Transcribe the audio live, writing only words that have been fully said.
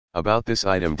About this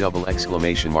item note,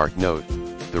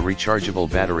 the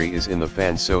rechargeable battery is in the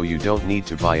fan, so you don't need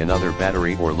to buy another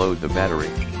battery or load the battery.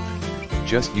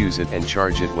 Just use it and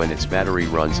charge it when its battery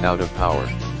runs out of power.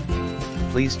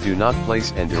 Please do not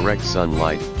place in direct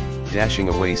sunlight, dashing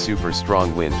away super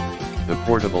strong wind. The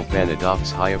portable fan adopts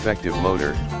high effective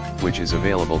motor, which is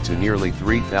available to nearly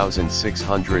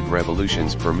 3,600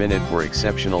 revolutions per minute for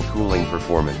exceptional cooling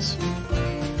performance.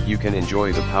 You can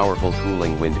enjoy the powerful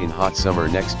cooling wind in hot summer.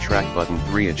 Next, track button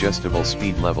 3 adjustable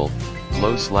speed level,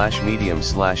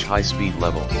 low/medium/high speed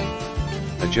level.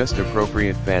 Adjust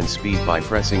appropriate fan speed by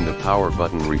pressing the power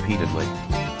button repeatedly.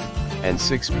 And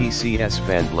 6 PCS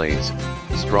fan blades,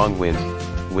 strong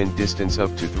wind distance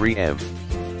up to 3 m.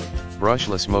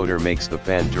 Brushless motor makes the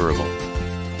fan durable.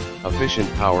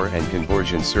 Efficient power and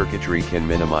conversion circuitry can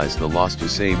minimize the loss to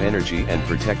save energy and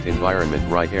protect environment.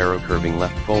 Right arrow curving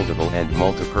left, foldable and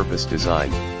multi-purpose design.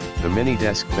 The mini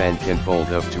desk fan can fold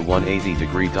up to 180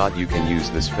 degree. You can use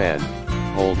this fan,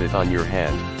 hold it on your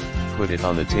hand, put it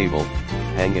on the table,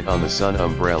 hang it on the sun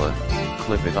umbrella,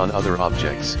 clip it on other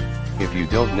objects. If you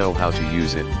don't know how to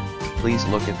use it, please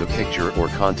look at the picture or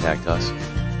contact us.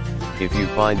 If you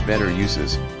find better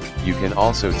uses, you can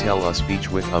also tell us.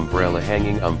 Beach with umbrella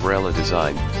hanging umbrella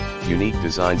design, unique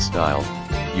design style.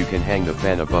 You can hang the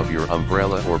fan above your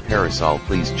umbrella or parasol.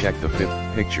 Please check the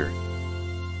 5th picture.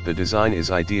 The design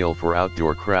is ideal for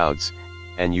outdoor crowds,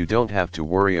 and you don't have to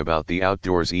worry about the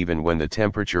outdoors even when the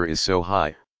temperature is so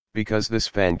high, because this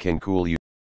fan can cool you.